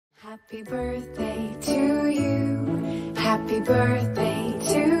Happy birthday to you. Happy birthday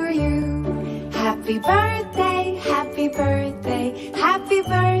to you. Happy birthday, happy birthday, happy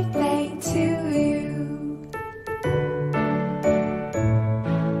birthday to you.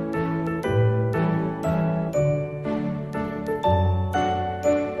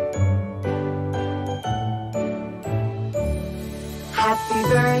 Happy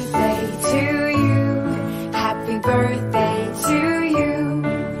birthday to you. Happy birthday to you.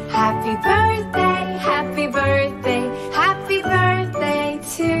 Happy birthday, happy birthday, happy birthday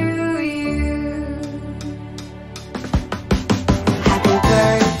to you. Happy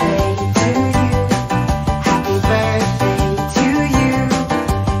birthday to you. Happy birthday to you.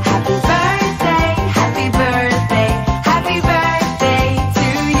 Happy birthday, happy birthday, happy birthday to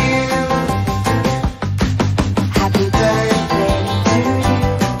you. Happy birthday to you.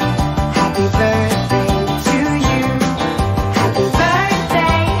 Happy birthday to you. Happy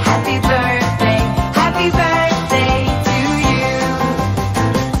birthday, happy birthday, happy birthday to you.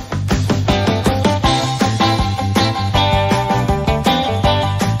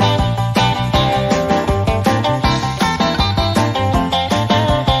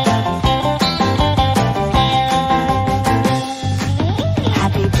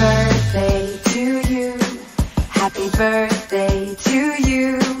 Happy birthday to you. Happy birthday to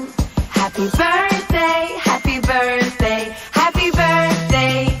you. Happy birthday, happy birthday, happy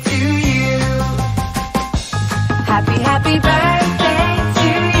birthday to you. Happy birthday to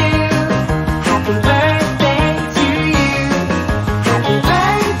you. Happy birthday to you. Happy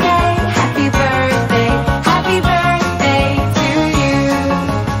birthday, happy birthday, happy birthday to you.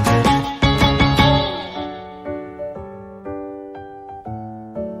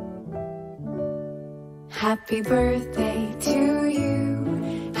 Happy birthday to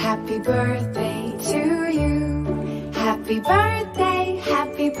you. Happy birthday to you. Happy birthday,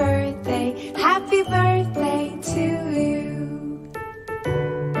 happy birthday, happy birthday to you.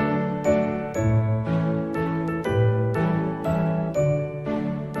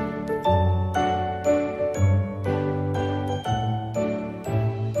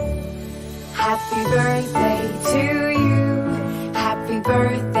 Happy birthday to you. Happy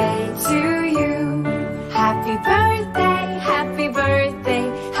birthday to